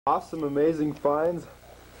Awesome, amazing finds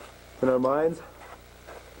in our mines.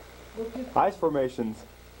 Ice formations.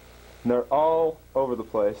 And they're all over the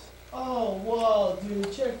place. Oh, whoa,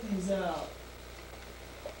 dude, check these out.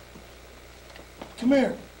 Come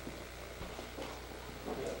here.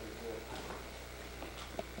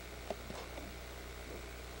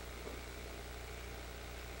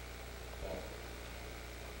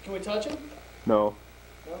 Can we touch them? No.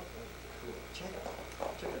 Check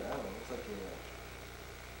it out. Looks like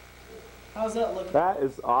How's that look? That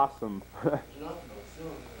is awesome. Look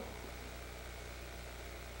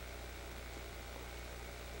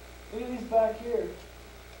at these back here.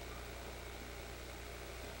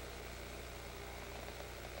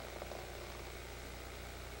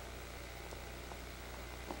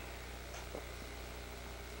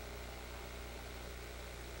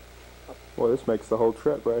 Boy, this makes the whole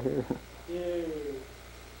trip right here. Dude.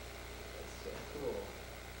 That's so cool.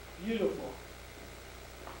 Beautiful.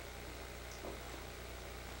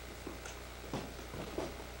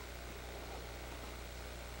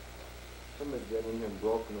 somebody's got in here and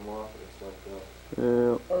broken them off. It's like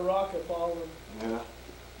Yeah. Or rocket following. yeah.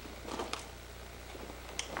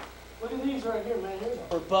 Look at these right here, man. Here's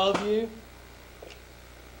or above you.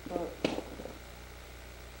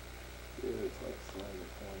 Dude, it's like slimy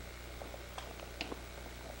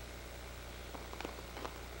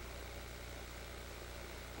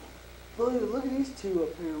corn. Look at these two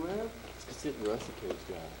up here, man. It's because it rusticates,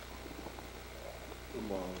 guy.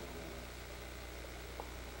 Come on.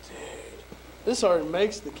 Dude. This already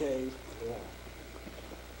makes the cave. Yeah.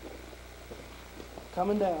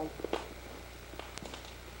 Coming down.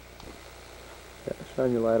 Yeah,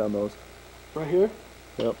 shine your light on those. Right here?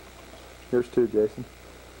 Yep. Here's two, Jason.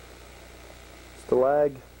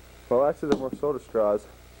 Stalag. Well, actually, they're more soda straws.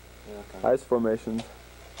 Yeah, okay. Ice formations.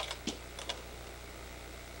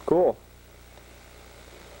 Cool.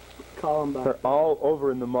 Column back. They're all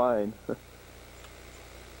over in the mine.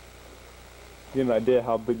 Get an idea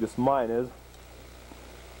how big this mine is.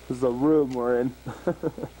 This is the room we're in.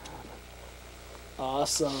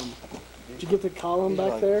 Awesome. Did you get the column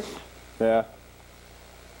back there? Yeah.